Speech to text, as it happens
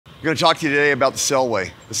I'm going to talk to you today about the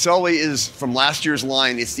Selway. The Selway is from last year's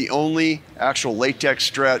line. It's the only actual latex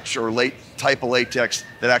stretch or type of latex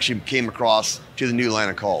that actually came across to the new line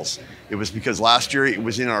of calls. It was because last year it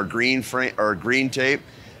was in our green frame or green tape.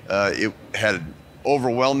 It had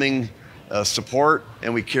overwhelming support,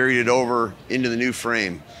 and we carried it over into the new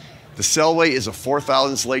frame. The Selway is a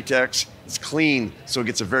 4/1000 latex. It's clean, so it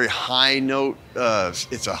gets a very high note.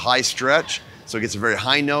 It's a high stretch, so it gets a very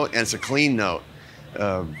high note, and it's a clean note.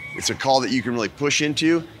 It's a call that you can really push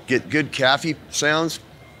into, get good calfie sounds.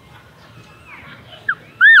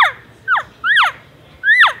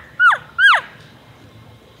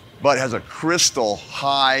 But it has a crystal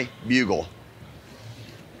high bugle.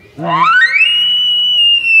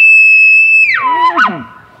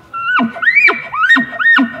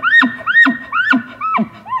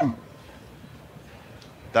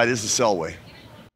 That is the Selway.